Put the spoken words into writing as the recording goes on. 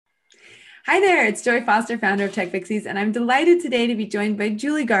Hi there, it's Joy Foster, founder of Tech Pixies, and I'm delighted today to be joined by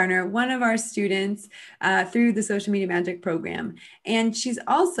Julie Garner, one of our students through the Social Media Magic program. And she's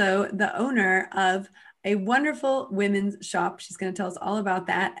also the owner of a wonderful women's shop. She's going to tell us all about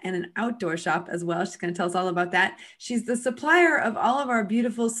that, and an outdoor shop as well. She's going to tell us all about that. She's the supplier of all of our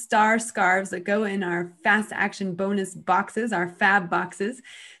beautiful star scarves that go in our fast action bonus boxes, our fab boxes.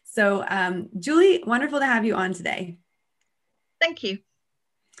 So, Julie, wonderful to have you on today. Thank you.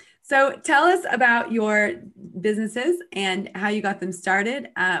 So tell us about your businesses and how you got them started.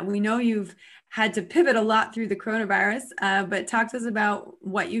 We know you've had to pivot a lot through the coronavirus, but talk to us about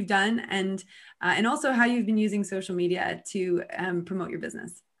what you've done and also how you've been using social media to promote your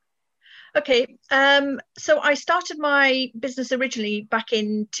business. Okay, so I started my business originally back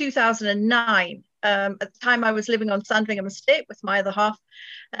in 2009. At the time, I was living on Sandringham Estate with my other half.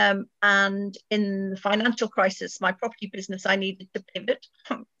 And in the financial crisis, my property business, I needed to pivot.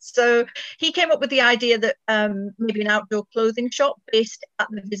 So he came up with the idea that maybe an outdoor clothing shop based at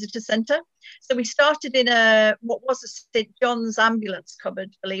the visitor centre. So we started in what was a St. John's ambulance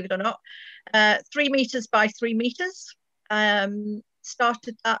cupboard, believe it or not, 3 meters by 3 meters.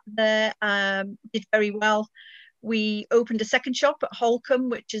 Started that there, did very well. We opened a second shop at Holcombe,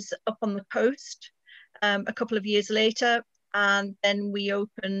 which is up on the coast, a couple of years later. And then we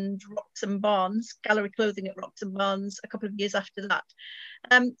opened Roxham Barnes, Gallery Clothing at Roxham Barnes, a couple of years after that.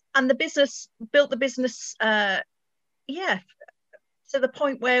 And the business, built the business, to the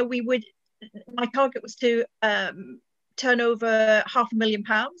point where my target was to turn over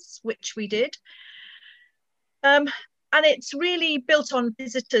 £500,000, which we did. And it's really built on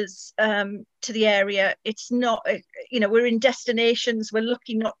visitors to the area. It's not, we're in destinations. We're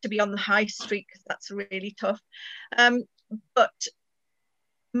lucky not to be on the high street because that's really tough. But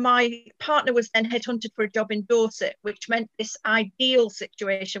my partner was then headhunted for a job in Dorset, which meant this ideal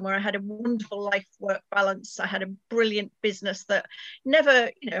situation where I had a wonderful life-work balance. I had a brilliant business that never,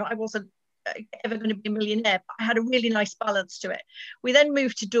 I wasn't ever going to be a millionaire, but I had a really nice balance to it. We then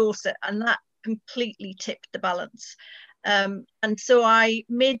moved to Dorset, and that completely tipped the balance. And so I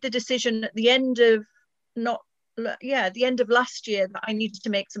made the decision at the end of last year that I needed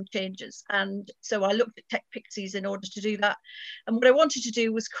to make some changes. And so I looked at Tech Pixies in order to do that. And what I wanted to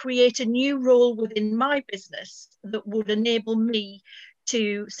do was create a new role within my business that would enable me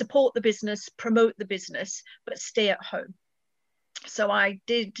to support the business, promote the business, but stay at home. So I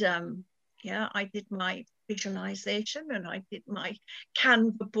did my visualization, and I did my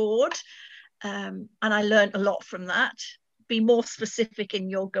Canva board. And I learned a lot from that. Be more specific in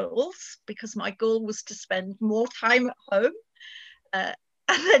your goals, because my goal was to spend more time at home. And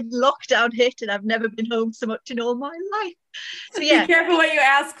then lockdown hit, and I've never been home so much in all my life. So yeah, be careful what you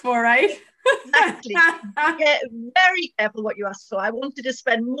ask for, right? Exactly. Get very careful what you ask for. I wanted to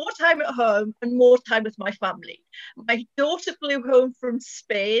spend more time at home and more time with my family. My daughter flew home from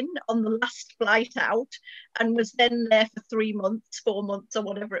Spain on the last flight out and was then there for 3 months, 4 months, or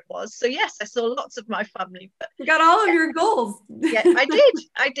whatever it was. So yes, I saw lots of my family. But you got all of your goals. Yeah,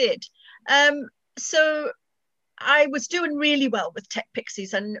 I did. So I was doing really well with Tech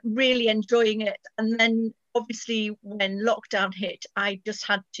Pixies and really enjoying it. And then obviously when lockdown hit, I just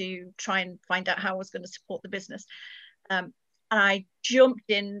had to try and find out how I was going to support the business. And I jumped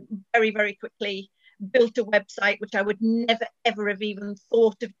in very, very quickly, built a website, which I would never, ever have even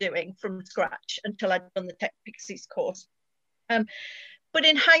thought of doing from scratch until I'd done the Tech Pixies course. But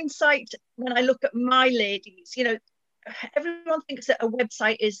in hindsight, when I look at my ladies, everyone thinks that a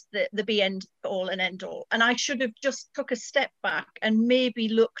website is the be end all and end all, and I should have just took a step back and maybe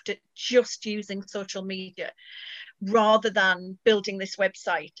looked at just using social media rather than building this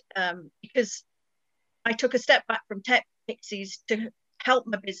website, because I took a step back from Tech Pixies to help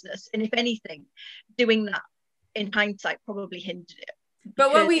my business, and if anything, doing that in hindsight probably hindered it.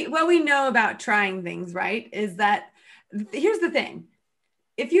 But what we know about trying things, right, is that here's the thing.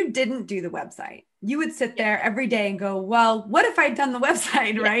 If you didn't do the website, you would sit there every day and go, well, what if I'd done the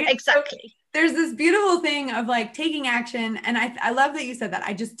website, right? Yeah, exactly. So there's this beautiful thing of like taking action. And I love that you said that.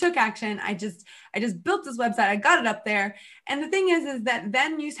 I just took action. I just built this website. I got it up there. And the thing is that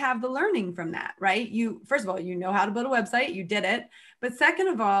then you have the learning from that, right? First of all, you know how to build a website, you did it. But second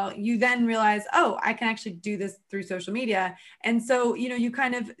of all, you then realize, oh, I can actually do this through social media. And so,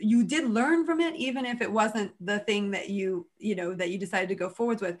 you did learn from it, even if it wasn't the thing that you decided to go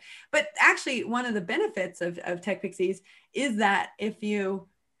forwards with. But actually, one of the benefits of Tech Pixies is that if you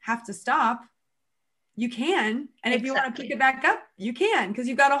have to stop, you can. And if you want to pick it back up, you can, because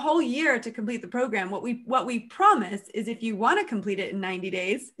you've got a whole year to complete the program. What we promise is if you want to complete it in 90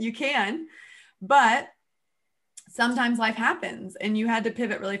 days, you can. But sometimes life happens and you had to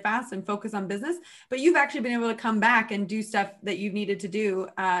pivot really fast and focus on business, but you've actually been able to come back and do stuff that you've needed to do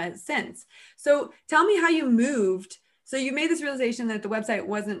since. So tell me how you moved. So you made this realization that the website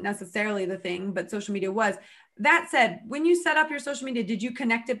wasn't necessarily the thing, but social media was. That said, when you set up your social media, did you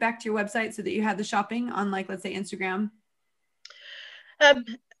connect it back to your website so that you had the shopping on, like, let's say Instagram?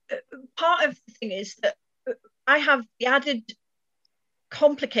 Part of the thing is that I have the added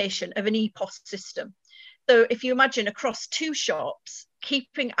complication of an EPOS system. So if you imagine across two shops,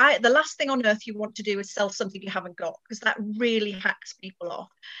 the last thing on earth you want to do is sell something you haven't got, because that really hacks people off.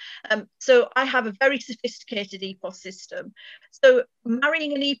 So I have a very sophisticated EPOS system. So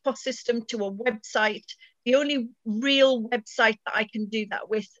marrying an EPOS system to a website, the only real website that I can do that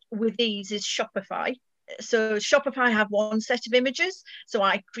with ease is Shopify. So Shopify, I have one set of images. So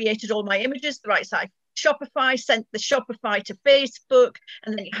I created all my images the right size. Shopify, sent the Shopify to Facebook,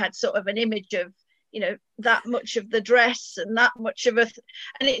 and then you had sort of an image of, you know, that much of the dress and that much of and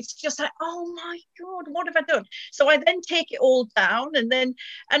it's just like, oh my God, what have I done? So I then take it all down, and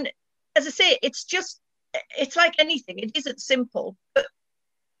as I say, it's like anything, it isn't simple, but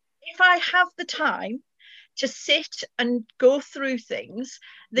if I have the time to sit and go through things,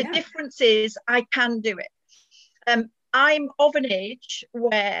 the difference is I can do it. I'm of an age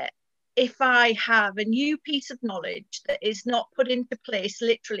where if I have a new piece of knowledge that is not put into place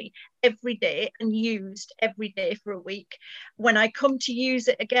literally every day and used every day for a week, when I come to use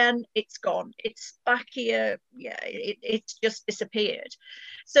it again, it's gone. It's back here. Yeah, it's just disappeared.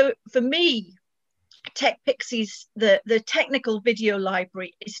 So for me, Tech Pixies, the technical video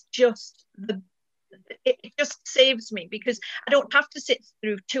library is just it just saves me, because I don't have to sit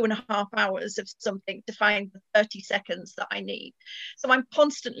through 2.5 hours of something to find the 30 seconds that I need. So I'm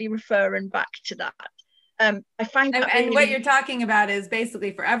constantly referring back to that. I find that and what you're talking about is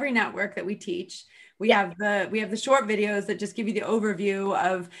basically for every network that we teach, we have the short videos that just give you the overview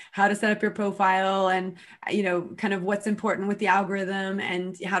of how to set up your profile and, you know, kind of what's important with the algorithm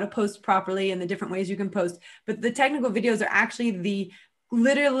and how to post properly and the different ways you can post. But the technical videos are actually the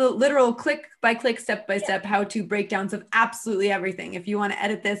literal click by click, step by step, how to breakdowns of absolutely everything. If you want to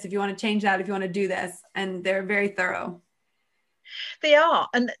edit this, if you want to change that, if you want to do this, and they're very thorough. They are.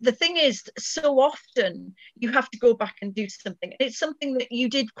 And the thing is, so often you have to go back and do something. It's something that you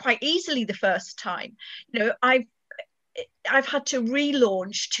did quite easily the first time. You know, I've had to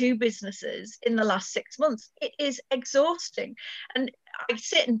relaunch 2 businesses in the last 6 months. It is exhausting. And I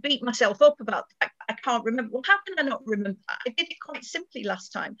sit and beat myself up about the fact that I can't remember. Well, how can I not remember that? I did it quite simply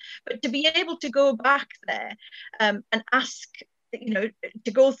last time. But to be able to go back there and ask, you know,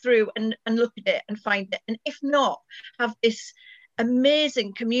 to go through and look at it and find it. And if not, have this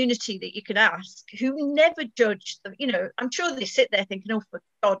amazing community that you can ask, who never judge them. You know, I'm sure they sit there thinking, oh, for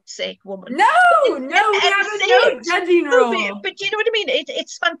God's sake, woman. No, we have no judging rule. But you know what I mean?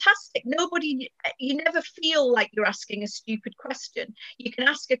 It's fantastic. You never feel like you're asking a stupid question. You can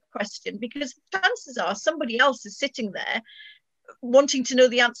ask a question because chances are somebody else is sitting there wanting to know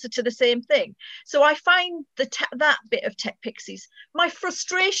the answer to the same thing. So I find that bit of Tech Pixies. My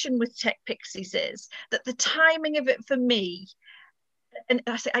frustration with Tech Pixies is that the timing of it for me, and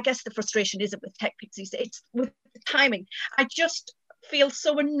I guess the frustration isn't with Tech Pixies, it's with the timing. I just feel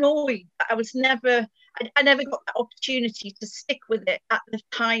so annoyed that I never got that opportunity to stick with it at the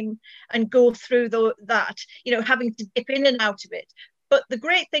time and go through that, you know, having to dip in and out of it. But the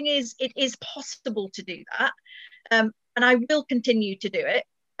great thing is, it is possible to do that. And I will continue to do it.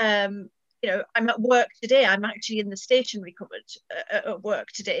 You know, I'm at work today. I'm actually in the stationery cupboard at work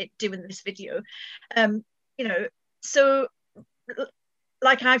today doing this video. You know, so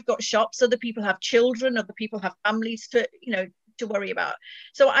like I've got shops, other people have children, other people have families to, you know, to worry about.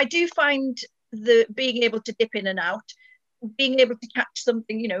 So I do find the being able to dip in and out, being able to catch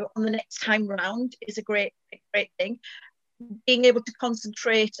something, you know, on the next time round is a great thing. Being able to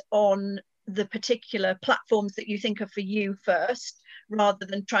concentrate on the particular platforms that you think are for you first, rather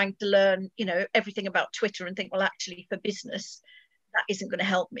than trying to learn, you know, everything about Twitter and think, well, actually for business, that isn't going to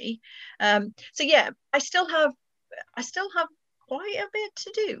help me. So yeah, I still have quite a bit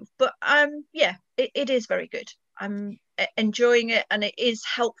to do, but yeah, it is very good. I'm enjoying it and it is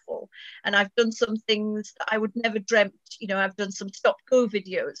helpful. And I've done some things that I would never dreamt. You know, I've done some stop go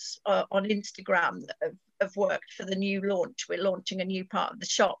videos on Instagram that have worked for the new launch. We're launching a new part of the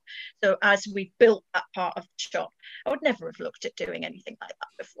shop. So as we built that part of the shop, I would never have looked at doing anything like that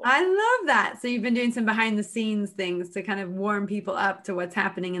before. I love that. So you've been doing some behind the scenes things to kind of warm people up to what's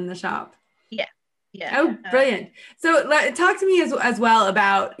happening in the shop. Yeah. Oh, brilliant. So talk to me as well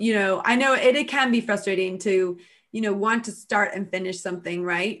about, you know, I know it can be frustrating to, want to start and finish something,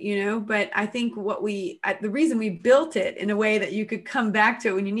 right? But I think the reason we built it in a way that you could come back to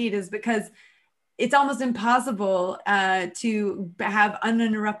it when you need is because it's almost impossible to have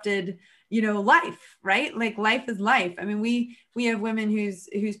uninterrupted, life, right? Like life is life. I mean, we have women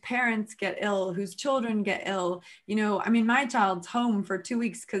whose parents get ill, whose children get ill. I mean, my child's home for 2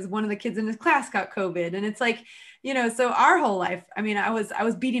 weeks because one of the kids in his class got COVID, and it's like, so our whole life. I mean, I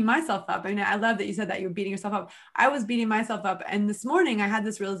was beating myself up. I mean, I love that you said that you were beating yourself up. I was beating myself up, and this morning I had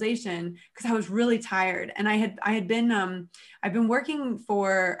this realization because I was really tired, and I've been working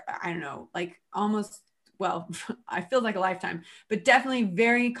for, I don't know, like almost, well, I feel like a lifetime, but definitely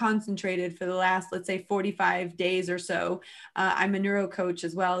very concentrated for the last, let's say 45 days or so. I'm a neuro coach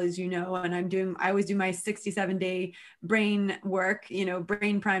as well, as and I always do my 67-day brain work,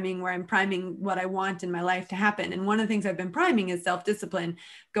 brain priming, where I'm priming what I want in my life to happen. And one of the things I've been priming is self-discipline,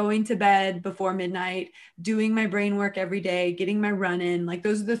 going to bed before midnight, doing my brain work every day, getting my run in. Like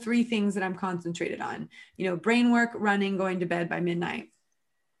those are the 3 things that I'm concentrated on, brain work, running, going to bed by midnight.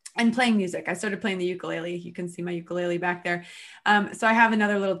 And playing music. I started playing the ukulele. You can see my ukulele back there. So I have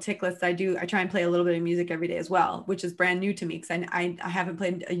another little tick list. I try and play a little bit of music every day as well, which is brand new to me because I haven't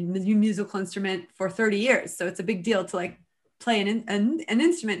played a musical instrument for 30 years. So it's a big deal to like play an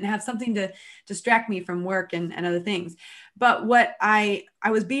instrument and have something to distract me from work and other things. But what I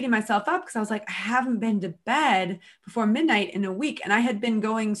was beating myself up because I was like, I haven't been to bed before midnight in a week. And I had been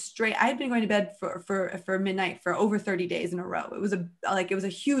going to bed for midnight for over 30 days in a row. It was a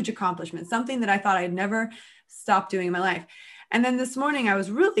huge accomplishment, something that I thought I'd never stop doing in my life. And then this morning I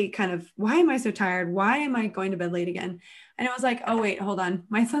was really kind of, why am I so tired? Why am I going to bed late again? And it was like, oh, wait, hold on.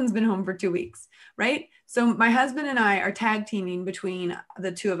 My son's been home for 2 weeks, right? So my husband and I are tag teaming between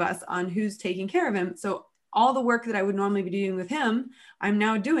the 2 of us on who's taking care of him. So all the work that I would normally be doing with him, I'm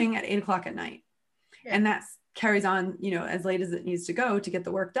now doing at 8:00 at night. Yeah. And that's carries on, as late as it needs to go to get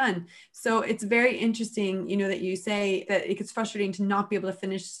the work done. So it's very interesting, that you say that it gets frustrating to not be able to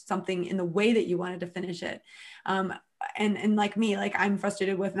finish something in the way that you wanted to finish it. And like me, like I'm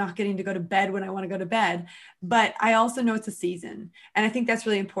frustrated with not getting to go to bed when I want to go to bed, but I also know it's a season. And I think that's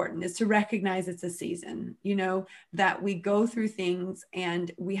really important, is to recognize it's a season, that we go through things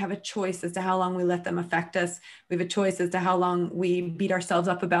and we have a choice as to how long we let them affect us. We have a choice as to how long we beat ourselves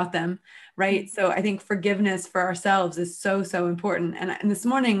up about them. Right. So I think forgiveness for ourselves is so, so important. And this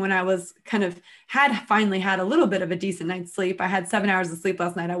morning when I was finally had a little bit of a decent night's sleep, I had 7 hours of sleep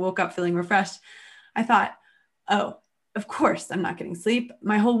last night. I woke up feeling refreshed. I thought, oh, of course I'm not getting sleep.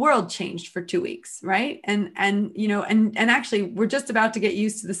 My whole world changed for 2 weeks. Right. And actually we're just about to get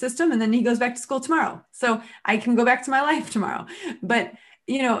used to the system. And then he goes back to school tomorrow. So I can go back to my life tomorrow. But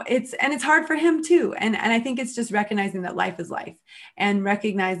it's hard for him too. And I think it's just recognizing that life is life, and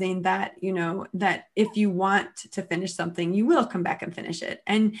recognizing that, that if you want to finish something, you will come back and finish it.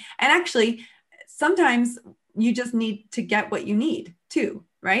 And actually sometimes you just need to get what you need too.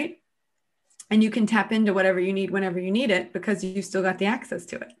 Right. And you can tap into whatever you need whenever you need it because you've still got the access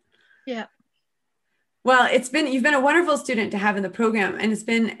to it. Yeah. Well, you've been a wonderful student to have in the program, and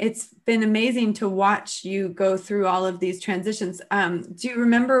it's been amazing to watch you go through all of these transitions. Do you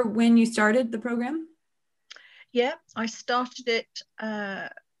remember when you started the program? Yeah, I started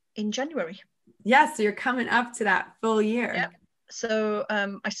it in January. Yeah, so you're coming up to that full year. Yeah. So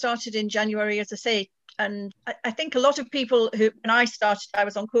I started in January, as I say, and I think a lot of people when I started, I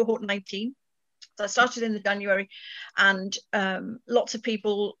was on cohort 19. So I started in the January, and lots of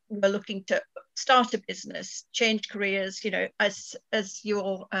people were looking to start a business, change careers, as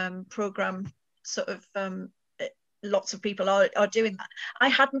your program sort of, lots of people are doing that. I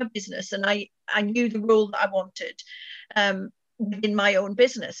had my business, and I knew the role that I wanted within my own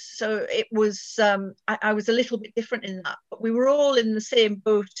business. So it was, I was a little bit different in that, but we were all in the same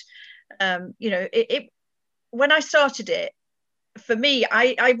boat. When I started it, for me,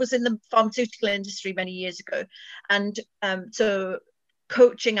 I was in the pharmaceutical industry many years ago. And so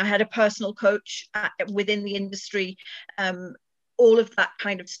coaching, I had a personal coach within the industry. All of that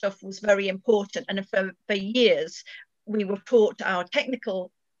kind of stuff was very important. And for years, we were taught our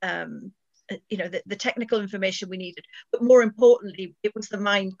technical, the technical information we needed. But more importantly, it was the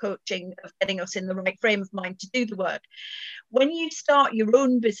mind coaching of getting us in the right frame of mind to do the work. When you start your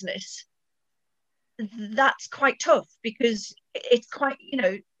own business, that's quite tough, because it's quite,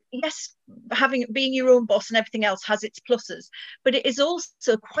 yes, being your own boss and everything else has its pluses, but it is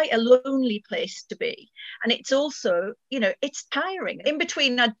also quite a lonely place to be. And it's also, it's tiring. In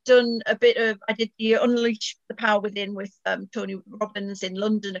between, I did the Unleash the Power Within with Tony Robbins in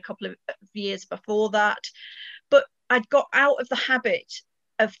London a couple of years before that. But I'd got out of the habit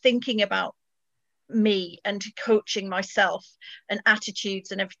of thinking about me and to coaching myself and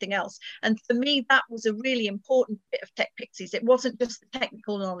attitudes and everything else. And for me, that was a really important bit of Tech Pixies. It wasn't just the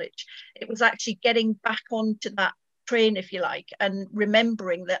technical knowledge, it was actually getting back onto that train, if you like, and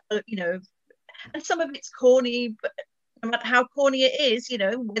remembering that, and some of it's corny, but no matter how corny it is,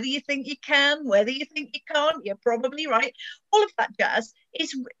 whether you think you can, whether you think you can't, you're probably right. All of that jazz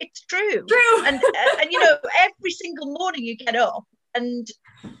it's true. And every single morning you get up, and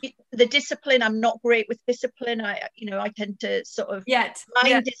the discipline, I'm not great with discipline. I tend to sort of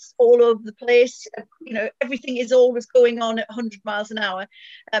mind is all over the place. Everything is always going on at 100 miles an hour.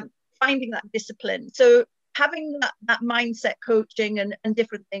 Finding that discipline. So having that mindset coaching and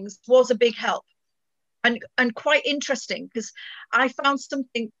different things was a big help. And quite interesting, because I found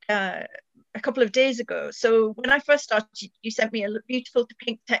something a couple of days ago. So when I first started, you sent me a beautiful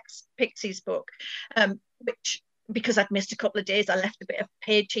Pink Tech Pixies book, which, because I'd missed a couple of days, I left a bit of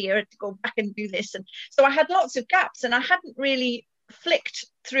page here to go back and do this. And so I had lots of gaps, and I hadn't really flicked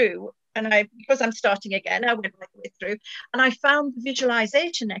through. And because I'm starting again, I went right the way through, and I found the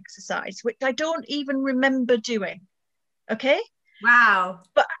visualization exercise, which I don't even remember doing. Okay. Wow.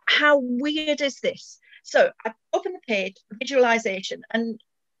 But how weird is this? So I opened the page, visualization, and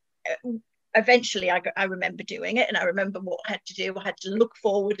eventually I remember doing it, and I remember what I had to do. I had to look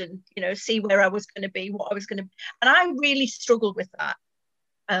forward and, see where I was going to be, what I was going to be. And I really struggled with that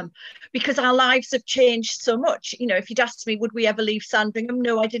because our lives have changed so much. If you'd asked me, would we ever leave Sandringham?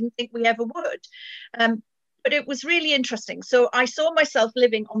 No, I didn't think we ever would. But it was really interesting. So I saw myself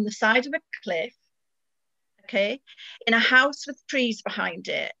living on the side of a cliff, okay, in a house with trees behind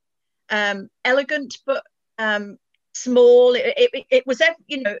it. Elegant but small. It was,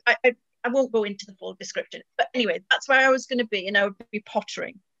 I won't go into the full description, but anyway, that's where I was going to be, and I would be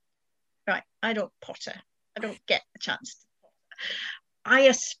pottering. Right, I don't potter. I don't get a chance to potter. I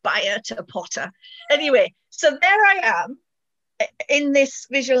aspire to potter. Anyway, so there I am in this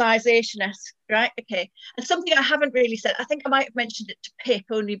visualization, right? Okay, and something I haven't really said, I think I might have mentioned it to Pip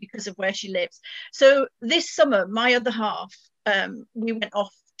only because of where she lives. So this summer, my other half, we went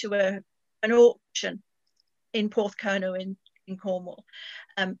off to an auction in Porthcurno in Cornwall,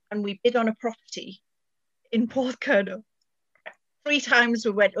 and we bid on a property in Porthcurno. 3 times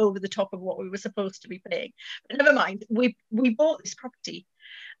we went over the top of what we were supposed to be paying, but never mind. We bought this property,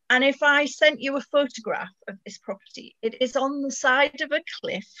 and if I sent you a photograph of this property, it is on the side of a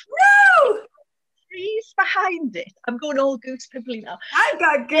cliff. No! Trees behind it. I'm going all goose pimply now. I've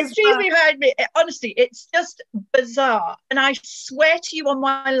got goosebumps. Trees behind me. Honestly, it's just bizarre. And I swear to you on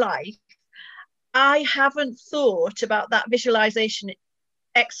my life, I haven't thought about that visualization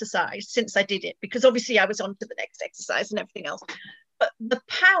exercise since I did it, because obviously I was on to the next exercise and everything else. But the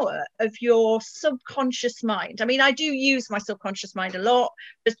power of your subconscious mind. I mean, I do use my subconscious mind a lot.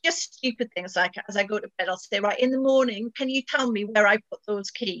 There's just stupid things like, as I go to bed, I'll say, right, in the morning, can you tell me where I put those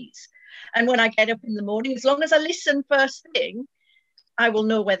keys? And when I get up in the morning, as long as I listen first thing, I will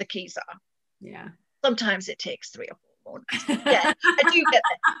know where the keys are. Yeah. Sometimes it takes 3 or 4 mornings. Yeah, I do get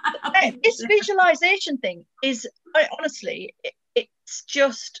that. This visualization thing is, honestly, it's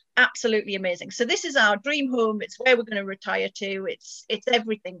just absolutely amazing. So this is our dream home. It's where we're going to retire to. It's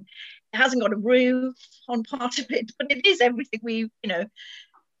everything. It hasn't got a roof on part of it, but it is everything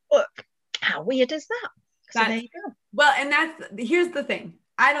Look, how weird is that? So there you go. Well, and here's the thing.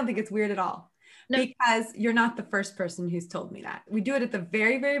 I don't think it's weird at all. No. Because you're not the first person who's told me that. We do it at the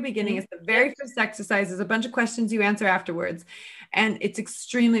very, very beginning. It's the very first exercise. There's a bunch of questions you answer afterwards. And it's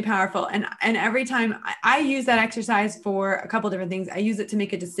extremely powerful. And every time I use that exercise for a couple different things, I use it to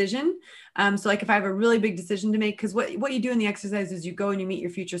make a decision. So like if I have a really big decision to make, because what you do in the exercise is you go and you meet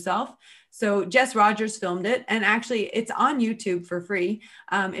your future self. So Jess Rogers filmed it, and actually it's on YouTube for free.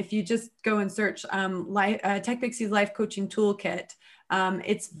 If you just go and search Tech Pixies Life Coaching Toolkit,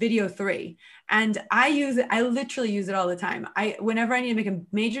 it's video 3. And I literally use it all the time. Whenever I need to make a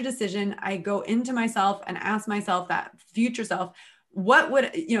major decision, I go into myself and ask myself, that future self, what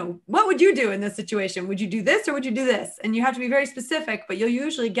would you do in this situation? Would you do this or would you do this? And you have to be very specific, but you'll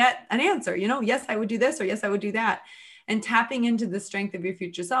usually get an answer, yes, I would do this, or yes, I would do that. And tapping into the strength of your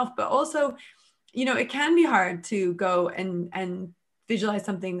future self. But also, it can be hard to go and visualize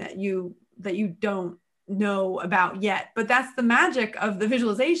something that you don't know about yet. But that's the magic of the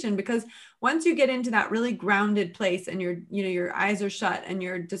visualization, because once you get into that really grounded place and your eyes are shut and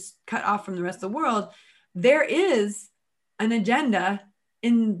you're just cut off from the rest of the world, there is an agenda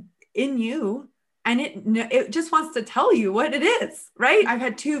in you, and it just wants to tell you what it is, right? I've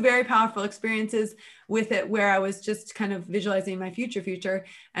had two very powerful experiences with it where I was just kind of visualizing my future.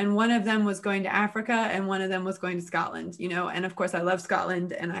 And one of them was going to Africa and one of them was going to Scotland, you know, and of course I love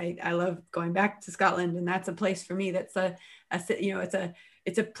Scotland and I love going back to Scotland. And that's a place for me that's you know,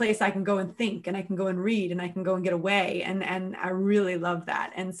 it's a place I can go and think and I can go and read and I can go and get away. And I really love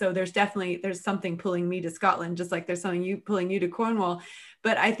that. And so there's something pulling me to Scotland, just like there's something pulling you to Cornwall.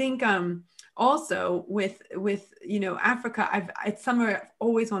 But I think, also with, you know, Africa, it's somewhere I've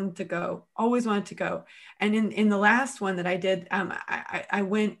always wanted to go. And in the last one that I did, I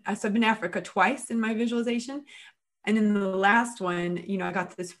went, so I've been to Africa twice in my visualization. And in the last one, you know, I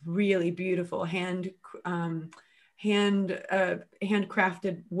got this really beautiful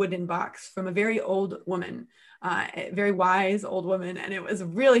handcrafted wooden box from a very old woman, a very wise old woman. And it was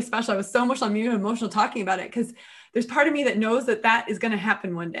really special. I was so emotional talking about it because there's part of me that knows that is going to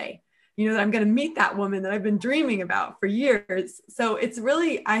happen one day, you know, that I'm going to meet that woman that I've been dreaming about for years. So it's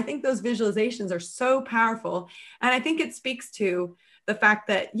really, I think those visualizations are so powerful. And I think it speaks to the fact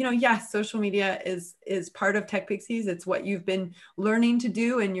that, you know, yes, social media is part of Tech Pixies. It's what you've been learning to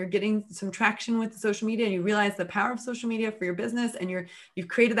do, and you're getting some traction with the social media, and you realize the power of social media for your business, and you've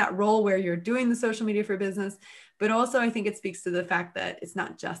created that role where you're doing the social media for business. But also I think it speaks to the fact that it's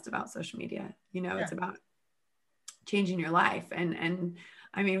not just about social media, you know, It's about changing your life. And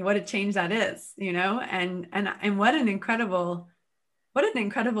I mean, what a change that is, you know, and what an incredible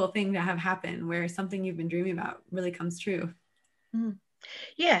thing to have happen where something you've been dreaming about really comes true.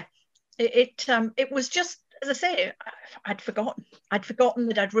 Yeah, it was just, as I say, I'd forgotten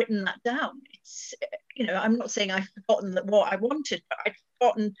that I'd written that down. It's, you know, I'm not saying I've forgotten what I wanted, but I'd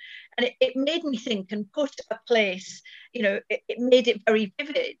forgotten, and it made me think and put a place, you know, it made it very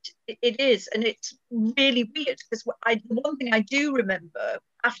vivid. It is, and it's really weird because the one thing I do remember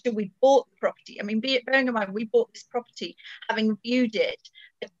after we bought the property, I mean, bearing in mind, we bought this property having viewed it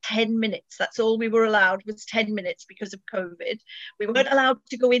for 10 minutes. That's all we were allowed, was 10 minutes because of COVID. We weren't allowed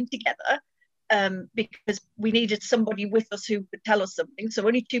to go in together because we needed somebody with us who could tell us something. So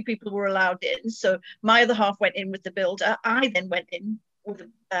only two people were allowed in. So my other half went in with the builder. I then went in with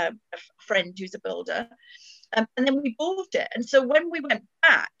a friend who's a builder. And then we bought it. And so when we went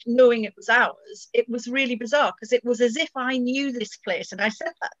back, knowing it was ours, it was really bizarre because it was as if I knew this place. And I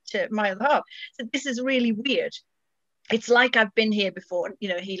said that to my other half. I said, this is really weird. It's like I've been here before. And, you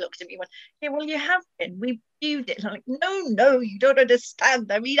know, he looked at me and went, yeah, well, you have been. We viewed it. And I'm like, no, you don't understand.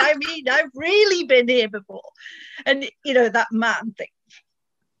 I mean, I've really been here before. And, you know, that man thing,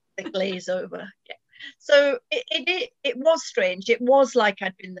 the glaze over. Yeah. So it was strange. It was like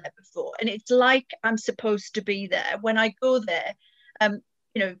I'd been there before. And it's like I'm supposed to be there. When I go there, you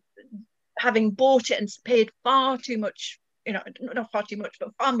know, having bought it and paid far too much, you know, not far too much,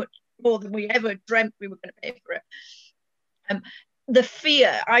 but far much more than we ever dreamt we were going to pay for it. The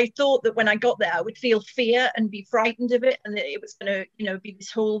fear, I thought that when I got there, I would feel fear and be frightened of it, and that it was going to, you know, be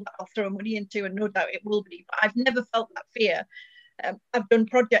this hole that I'll throw money into, and no doubt it will be. But I've never felt that fear. I've done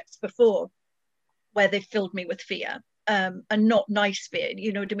projects before where they filled me with fear, and not nice fear,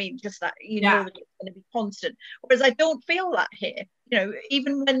 you know what I mean? Just that, you know, that it's going to be constant. Whereas I don't feel that here. You know,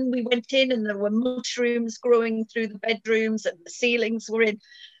 even when we went in and there were mushrooms growing through the bedrooms and the ceilings were in,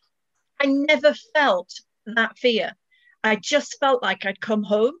 I never felt that fear. I just felt like I'd come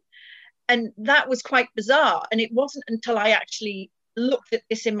home. And that was quite bizarre. And it wasn't until I actually looked at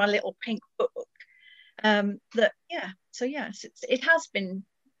this in my little pink book that, so yes, it has been,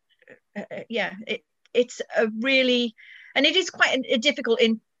 it's a really, and it is quite a difficult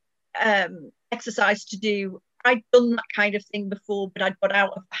exercise to do. I'd done that kind of thing before, but I'd got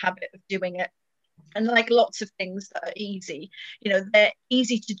out of the habit of doing it. And like lots of things that are easy, you know, they're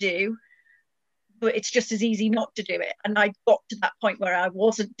easy to do, but it's just as easy not to do it. And I got to that point where I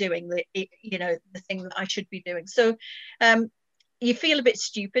wasn't doing the thing that I should be doing. So you feel a bit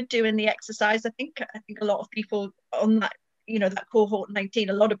stupid doing the exercise. I think a lot of people on that, you know, that cohort 19,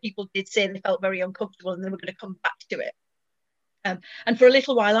 a lot of people did say they felt very uncomfortable and they were going to come back to it. And for a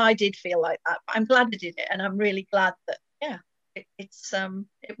little while I did feel like that, but I'm glad I did it. And I'm really glad that,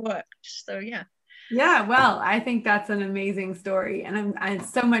 it worked. So, yeah. Yeah, well, I think that's an amazing story, and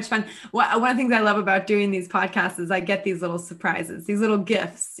it's so much fun. One of the things I love about doing these podcasts is I get these little surprises, these little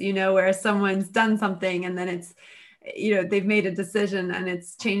gifts, you know, where someone's done something and then it's, you know, they've made a decision and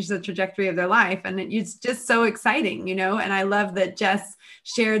it's changed the trajectory of their life, and it's just so exciting, you know. And I love that Jess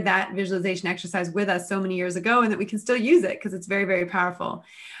shared that visualization exercise with us so many years ago, and that we can still use it because it's very, very powerful.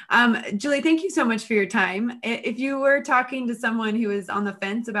 Julie, thank you so much for your time. If you were talking to someone who is on the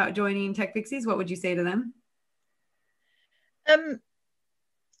fence about joining Tech Pixies, what would you say to them?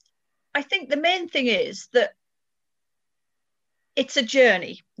 I think the main thing is that it's a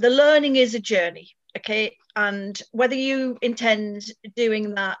journey. The learning is a journey. Okay. And whether you intend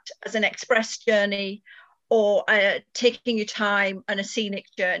doing that as an express journey or taking your time and a scenic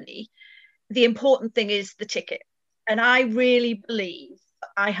journey, the important thing is the ticket. And I really believe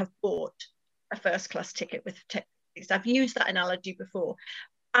I have bought a first class ticket with TechPixies. I've used that analogy before.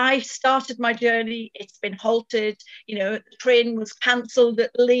 I started my journey, it's been halted, the train was cancelled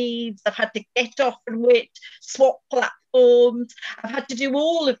at Leeds, I've had to get off and wait, swap platforms, I've had to do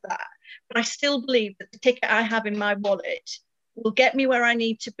all of that. But I still believe that the ticket I have in my wallet will get me where I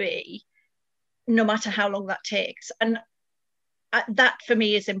need to be, no matter how long that takes. And that for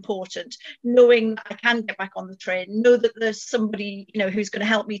me is important, knowing that I can get back on the train, know that there's somebody, who's going to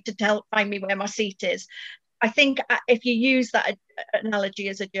help me to help find me where my seat is. I think if you use that analogy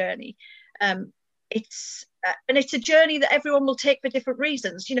as a journey, it's a journey that everyone will take for different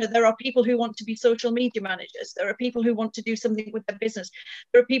reasons. There are people who want to be social media managers. There are people who want to do something with their business.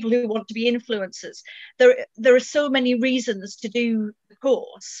 There are people who want to be influencers. There are so many reasons to do the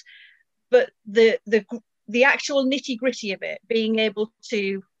course, but the actual nitty gritty of it, being able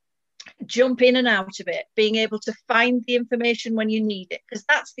to jump in and out of it, being able to find the information when you need it, because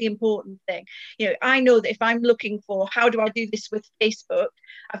that's the important thing. I know that if I'm looking for how do I do this with Facebook,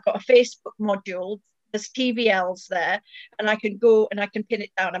 I've got a Facebook module, there's TVLs there, and I can go and I can pin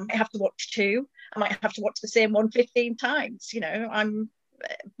it down. I might have to watch 2, I might have to watch the same one 15 times,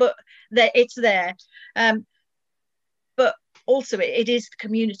 but it's there. But also it is the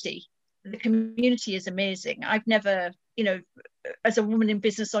community. The community is amazing. I've never, as a woman in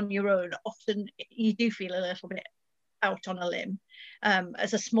business on your own, often you do feel a little bit out on a limb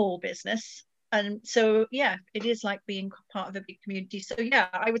as a small business. And so, yeah, it is like being part of a big community. So, yeah,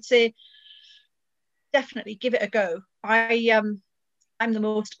 I would say definitely give it a go. I'm the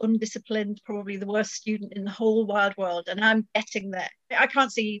most undisciplined, probably the worst student in the whole wide world, and I'm getting there. I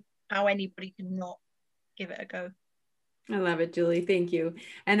can't see how anybody can not give it a go. I love it, Julie. Thank you.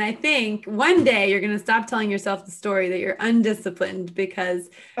 And I think one day you're going to stop telling yourself the story that you're undisciplined, because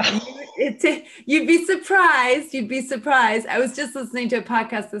you'd be surprised. You'd be surprised. I was just listening to a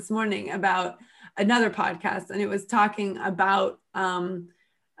podcast this morning about another podcast, and it was talking about the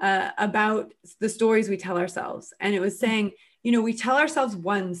stories we tell ourselves. And it was saying, we tell ourselves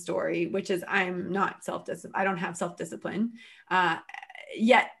one story, which is I'm not self-disciplined. I don't have self-discipline.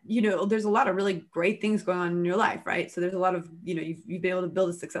 Yet, there's a lot of really great things going on in your life, right? So there's a lot of, you've been able to build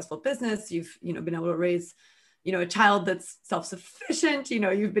a successful business. You've, been able to raise, a child that's self-sufficient.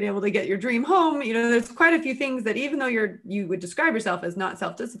 You've been able to get your dream home. There's quite a few things that even though you would describe yourself as not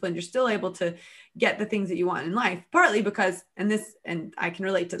self-disciplined, you're still able to get the things that you want in life, partly because, and I can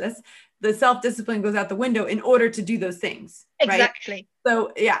relate to this, the self-discipline goes out the window in order to do those things. Exactly. Right?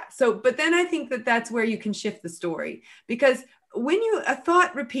 So, yeah. So, but then I think that's where you can shift the story, because when a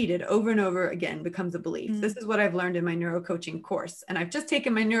thought repeated over and over again becomes a belief. This is what I've learned in my neurocoaching course. And I've just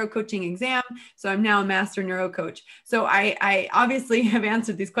taken my neurocoaching exam. So I'm now a master neurocoach. So I obviously have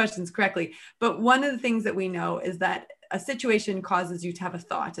answered these questions correctly. But one of the things that we know is that a situation causes you to have a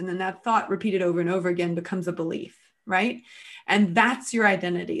thought. And then that thought repeated over and over again becomes a belief, right? And that's your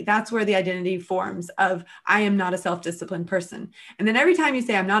identity. That's where the identity forms of, I am not a self-disciplined person. And then every time you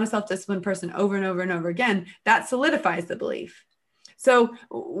say, I'm not a self-disciplined person over and over and over again, that solidifies the belief. So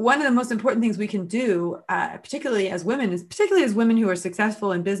one of the most important things we can do, particularly as women who are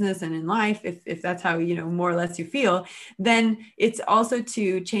successful in business and in life, if that's how, more or less you feel, then it's also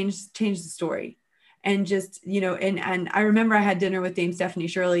to change the story. And just, and I remember I had dinner with Dame Stephanie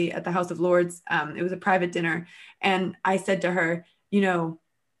Shirley at the House of Lords. It was a private dinner. And I said to her,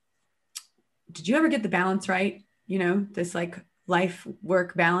 did you ever get the balance right? This like life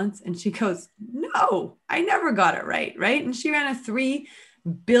work balance. And she goes, no, I never got it right. Right. And she ran a 3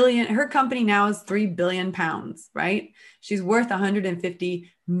 billion, her company now is 3 billion pounds, right? She's worth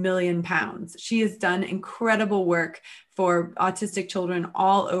 150 million pounds. She has done incredible work for autistic children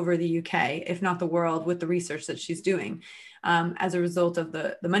all over the UK, if not the world, with the research that she's doing. As a result of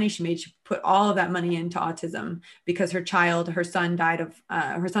the money she made, she put all of that money into autism because her son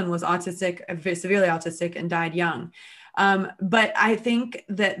was autistic, severely autistic, and died young. But I think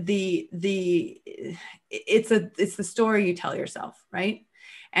that it's the story you tell yourself, right?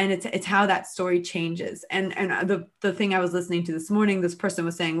 And it's how that story changes. And the thing I was listening to this morning, this person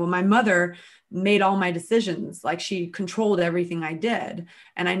was saying, well, my mother made all my decisions. Like she controlled everything I did,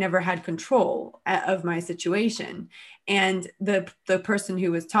 and I never had control of my situation. And the person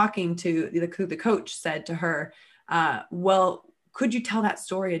who was talking to the coach said to her, well, could you tell that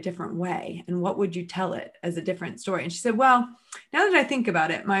story a different way? And what would you tell it as a different story? And she said, well, now that I think about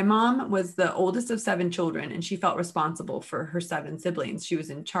it, my mom was the oldest of 7 children, and she felt responsible for her 7 siblings. She was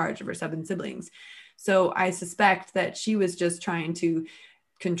in charge of her 7 siblings. So I suspect that she was just trying to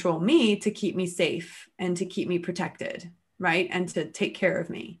control me to keep me safe and to keep me protected, right? And to take care of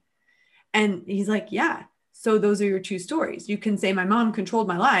me. And he's like, yeah. So those are your 2 stories. You can say my mom controlled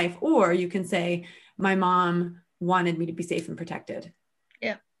my life, or you can say my mom wanted me to be safe and protected.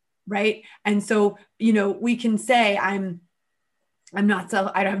 Yeah. Right. And so, we can say I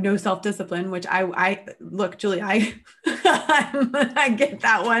have no self-discipline, which I look, Julie, I get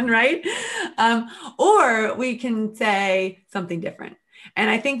that one. Right. Or we can say something different.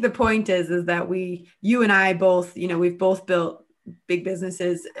 And I think the point is that you and I both, we've both built big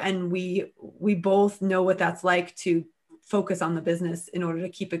businesses, and we both know what that's like to focus on the business in order to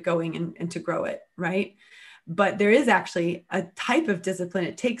keep it going and to grow it. Right. But there is actually a type of discipline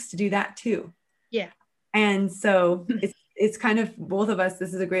it takes to do that too. Yeah. And so it's kind of both of us.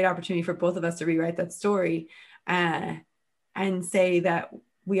 This is a great opportunity for both of us to rewrite that story and say that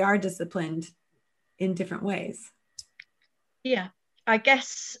we are disciplined in different ways. Yeah. I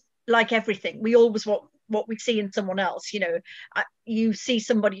guess like everything, we always want what we see in someone else. You see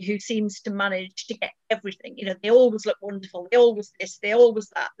somebody who seems to manage to get everything. They always look wonderful. They always this, they always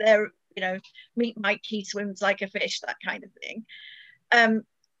that. They're, meet Mike, he swims like a fish, that kind of thing.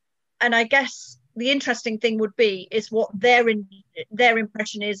 And I guess the interesting thing would be is what their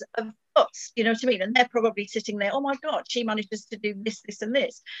impression is of us. You know what I mean? And they're probably sitting there, oh my God, she manages to do this, this, and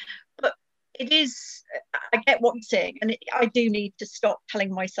this. But it is, I get what you're saying, and I do need to stop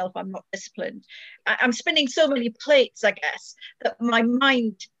telling myself I'm not disciplined. I'm spinning so many plates, I guess, that my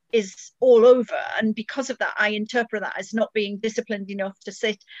mind is all over, and because of that I interpret that as not being disciplined enough to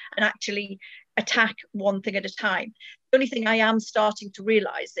sit and actually attack one thing at a time. The only thing I am starting to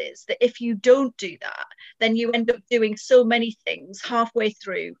realize is that if you don't do that, then you end up doing so many things halfway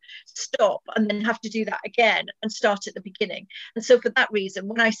through, stop, and then have to do that again and start at the beginning. And so for that reason,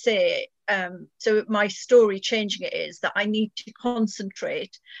 when I say so my story changing it is that I need to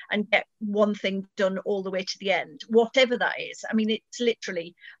concentrate and get one thing done all the way to the end, whatever that is. I mean, it's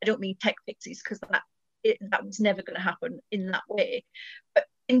literally, I don't mean tech pixies, because that was never going to happen in that way, but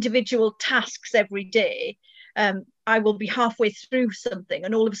individual tasks every day. I will be halfway through something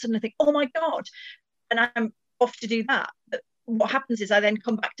and all of a sudden I think, oh my God, and I'm off to do that. But what happens is I then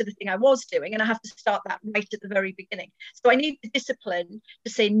come back to the thing I was doing and I have to start that right at the very beginning. So I need the discipline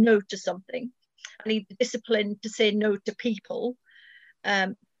to say no to something. I need the discipline to say no to people.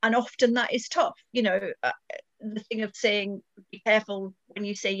 And often that is tough. The thing of saying, be careful when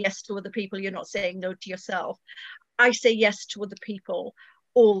you say yes to other people, you're not saying no to yourself. I say yes to other people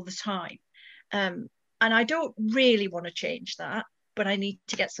all the time. And I don't really want to change that, but I need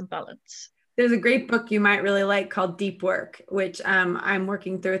to get some balance. There's a great book you might really like called Deep Work, which I'm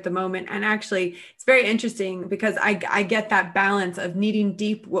working through at the moment. And actually, it's very interesting because I get that balance of needing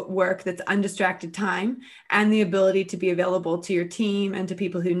deep work that's undistracted time and the ability to be available to your team and to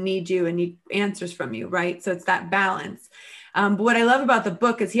people who need you and need answers from you, right? So it's that balance. But what I love about the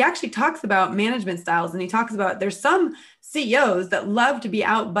book is he actually talks about management styles, and he talks about there's some CEOs that love to be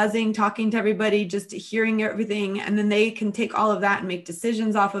out buzzing, talking to everybody, just hearing everything. And then they can take all of that and make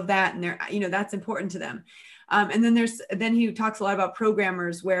decisions off of that. And they're, that's important to them. And then he talks a lot about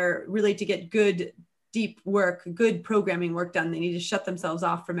programmers where really to get good, deep work, good programming work done, they need to shut themselves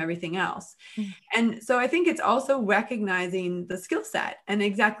off from everything else. Mm. And so I think it's also recognizing the skill set and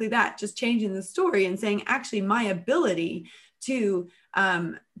exactly that, just changing the story and saying, actually, my ability to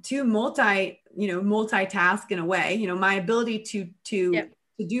multitask in a way, my ability to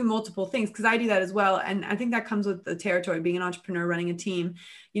do multiple things, because I do that as well. And I think that comes with the territory, being an entrepreneur, running a team,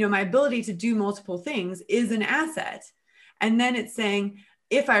 my ability to do multiple things is an asset. And then it's saying,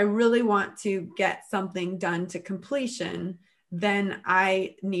 if I really want to get something done to completion, then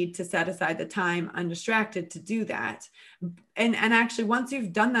I need to set aside the time undistracted to do that. And actually, once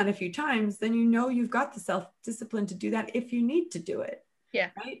you've done that a few times, then you've got the self-discipline to do that if you need to do it.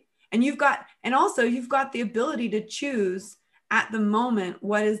 Yeah. Right. And you've got the ability to choose at the moment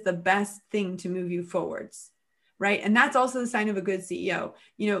what is the best thing to move you forwards. Right. And that's also the sign of a good CEO.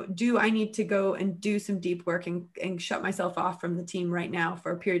 Do I need to go and do some deep work and shut myself off from the team right now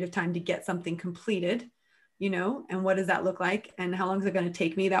for a period of time to get something completed? And what does that look like? And how long is it going to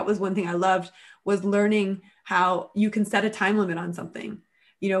take me? That was one thing I loved, was learning how you can set a time limit on something.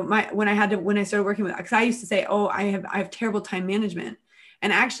 When I started working with, because I used to say, oh, I have terrible time management.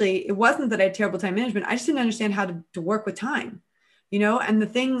 And actually it wasn't that I had terrible time management. I just didn't understand how to work with time, and the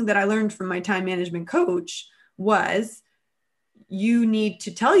thing that I learned from my time management coach was you need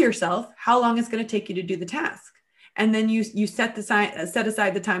to tell yourself how long it's going to take you to do the task. And then you set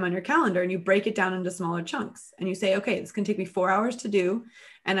aside the time on your calendar and you break it down into smaller chunks. And you say, okay, it's going to take me 4 hours to do.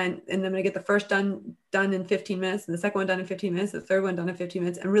 And I'm going to get the first done in 15 minutes, and the second one done in 15 minutes, the third one done in 15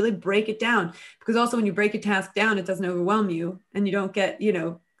 minutes, and really break it down. Because also when you break a task down, it doesn't overwhelm you and you don't get,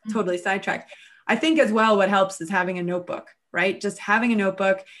 totally sidetracked. I think as well, what helps is having a notebook, right? Just having a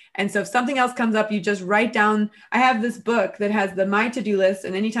notebook. And so if something else comes up, you just write down. I have this book that has my to-do list.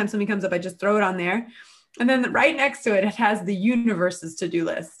 And anytime something comes up, I just throw it on there. And then right next to it, it has the universe's to-do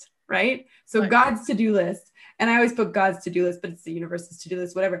list, right? So right. God's to-do list. And I always put God's to-do list, but it's the universe's to-do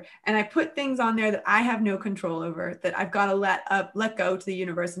list, whatever. And I put things on there that I have no control over, that I've got to let go to the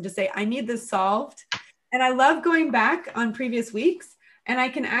universe and just say, I need this solved. And I love going back on previous weeks, and I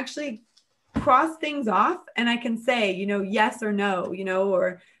can actually cross things off, and I can say, yes or no,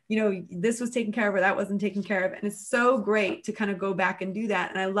 or, this was taken care of or that wasn't taken care of. And it's so great to kind of go back and do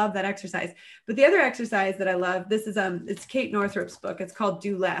that. And I love that exercise. But the other exercise that I love, this is, it's Kate Northrup's book. It's called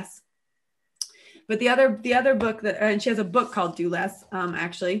Do Less. But the other book and she has a book called Do Less,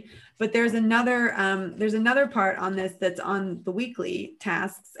 actually, but there's another part on this that's on the weekly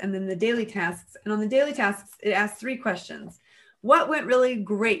tasks and then the daily tasks. And on the daily tasks, it asks 3 questions. What went really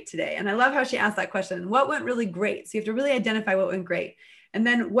great today? And I love how she asked that question. What went really great? So you have to really identify what went great. And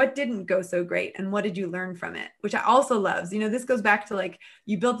then what didn't go so great? And what did you learn from it? Which I also love. This goes back to like,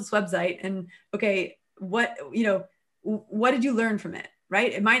 you built this website and okay, what did you learn from it?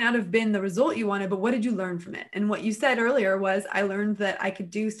 Right? It might not have been the result you wanted, but what did you learn from it? And what you said earlier was, I learned that I could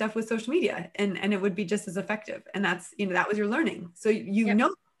do stuff with social media and it would be just as effective. And that's, that was your learning. So you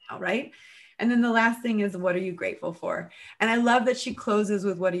know now, right? And then the last thing is, what are you grateful for? And I love that she closes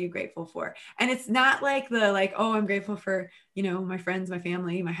with, what are you grateful for? And it's not like oh, I'm grateful for, my friends, my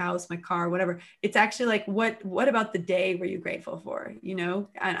family, my house, my car, whatever. It's actually like, what about the day were you grateful for? And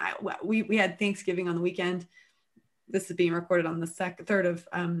we had Thanksgiving on the weekend. This is being recorded on the 3rd of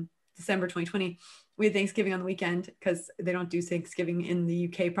December, 2020. We had Thanksgiving on the weekend because they don't do Thanksgiving in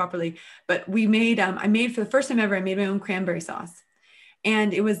the UK properly. But we made, I made for the first time ever, I made my own cranberry sauce.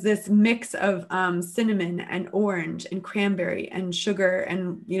 And it was this mix of cinnamon and orange and cranberry and sugar.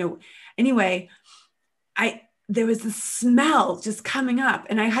 And, anyway, there was this smell just coming up,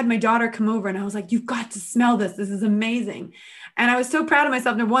 and I had my daughter come over and I was like, you've got to smell this. This is amazing. And I was so proud of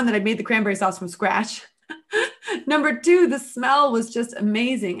myself. Number 1, that I made the cranberry sauce from scratch. Number 2, the smell was just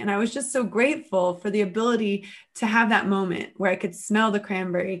amazing. And I was just so grateful for the ability to have that moment where I could smell the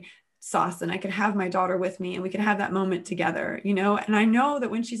cranberry sauce and I could have my daughter with me and we could have that moment together, and I know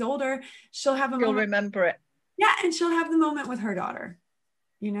that when she's older, she'll have You'll remember it. Yeah. And she'll have the moment with her daughter,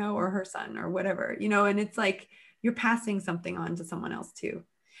 or her son or whatever, and it's like, you're passing something on to someone else too.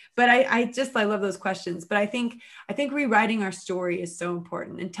 But I love those questions. But I think rewriting our story is so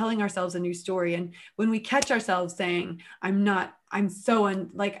important, and telling ourselves a new story. And when we catch ourselves saying, I'm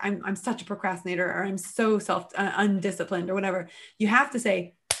such a procrastinator, or I'm so undisciplined or whatever, you have to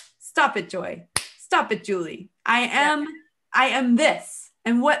say, stop it, Joy. Stop it, Julie. I am this.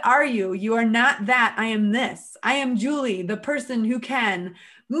 And what are you? You are not that. I am this. I am Julie, the person who can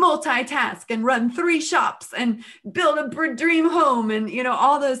multitask and run 3 shops and build a dream home and,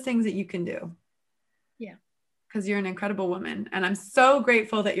 all those things that you can do. Yeah. Because you're an incredible woman. And I'm so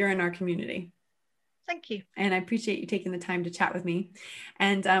grateful that you're in our community. Thank you. And I appreciate you taking the time to chat with me.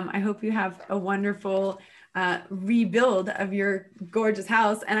 And I hope you have a wonderful rebuild of your gorgeous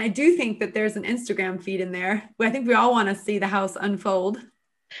house. And I do think that there's an Instagram feed in there. I think we all want to see the house unfold.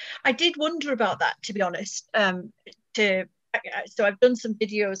 I did wonder about that, to be honest. So I've done some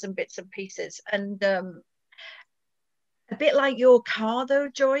videos and bits and pieces, and a bit like your car though,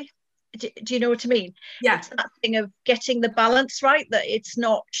 Joy. Do you know what I mean? Yeah. It's that thing of getting the balance right, that it's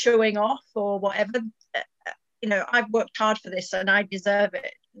not showing off or whatever. I've worked hard for this and I deserve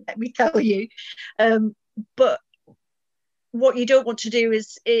it, let me tell you. But what you don't want to do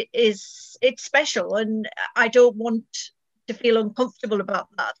is it's special, and I don't want to feel uncomfortable about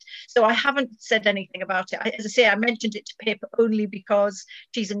that. So I haven't said anything about it. As I say, I mentioned it to Pip only because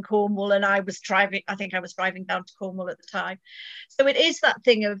she's in Cornwall and I think I was driving down to Cornwall at the time. So it is that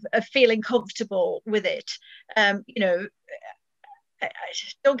thing of feeling comfortable with it. Don't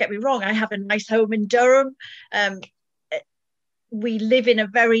get me wrong, I have a nice home in Durham. We live in a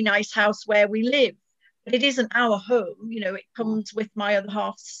very nice house where we live. But it isn't our home, it comes with my other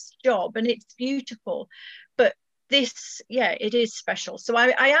half's job and it's beautiful. But this, it is special. So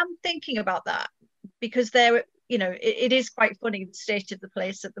I am thinking about that, because it is quite funny, the state of the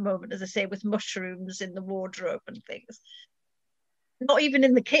place at the moment, as I say, with mushrooms in the wardrobe and things. not even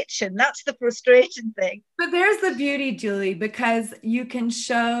in the kitchen. That's the frustrating thing. But there's the beauty, Julie, because you can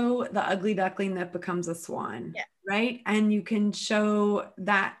show the ugly duckling that becomes a swan, right? And you can show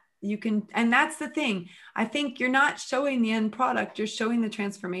that and that's the thing. I think you're not showing the end product, you're showing the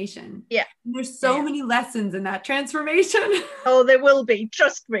transformation. Yeah. And there's so many lessons in that transformation. Oh, there will be,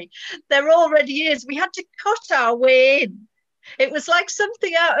 trust me. There already is. We had to cut our way in. It was like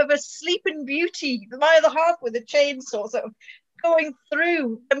something out of a Sleeping Beauty, my other half with a chainsaw sort of going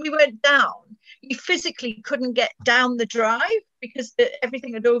through. And we went down. You physically couldn't get down the drive because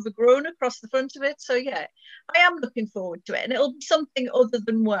everything had overgrown across the front of it. So yeah, I am looking forward to it, and it'll be something other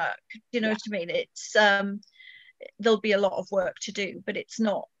than work. You know what I mean? It's there'll be a lot of work to do, but it's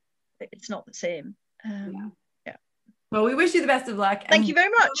not the same. Well, we wish you the best of luck. Thank you very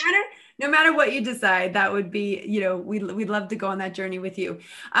much. No matter what you decide, that would be, we'd love to go on that journey with you.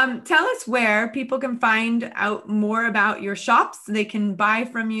 Tell us where people can find out more about your shops. They can buy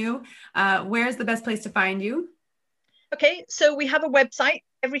from you. Where's the best place to find you? Okay, so we have a website,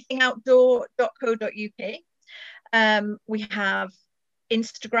 everythingoutdoor.co.uk. We have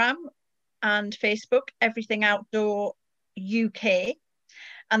Instagram and Facebook, Everything Outdoor UK.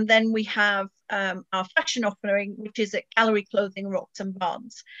 And then we have our fashion offering, which is at Gallery Clothing, Rocks and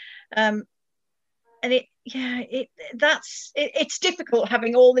Barnes. And it's difficult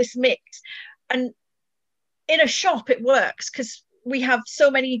having all this mix. And in a shop, it works because we have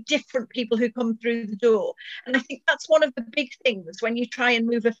so many different people who come through the door. And I think that's one of the big things when you try and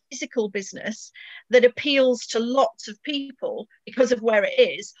move a physical business that appeals to lots of people because of where it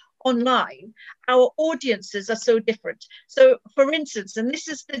is. Online, our audiences are so different. So for instance, and this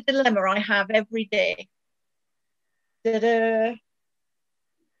is the dilemma I have every day,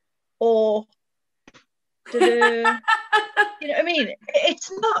 or you know what I mean?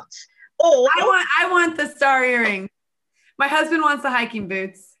 It's not. Or I want the star earring. My husband wants the hiking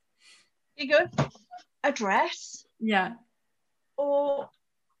boots. You go, a dress, yeah, or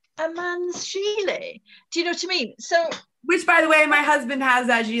a man's gilet. Do you know what I mean? So, which, by the way, my husband has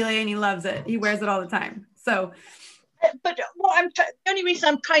that gilet and he loves it. He wears it all the time. So, but the only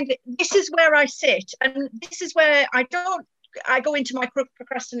reason I'm this is where I sit, and this is where I go into my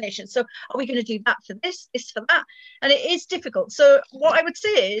procrastination. So are we going to do that for this for that? And it is difficult. So what I would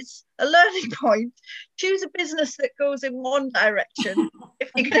say is a learning point, choose a business that goes in one direction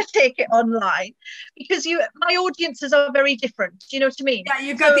if you're going to take it online, because my audiences are very different. Do you know what I mean? Yeah,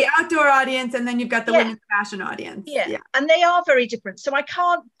 you've got the outdoor audience and then you've got the women's fashion audience. Yeah, and they are very different. So I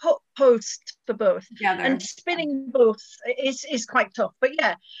can't post for both. Together. And spinning both is quite tough. But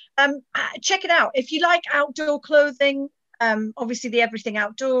yeah, check it out. If you like outdoor clothing, obviously the Everything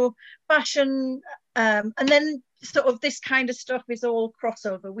Outdoor fashion, and then sort of this kind of stuff is all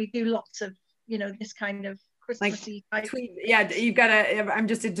crossover. We do lots of, this kind of Christmassy type. Tweed, you've got I'm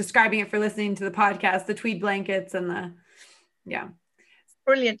just describing it for listening to the podcast, the tweed blankets and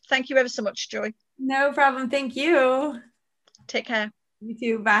Brilliant. Thank you ever so much, Joy. No problem. Thank you. Take care. You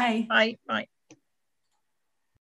too. Bye. Bye. Bye.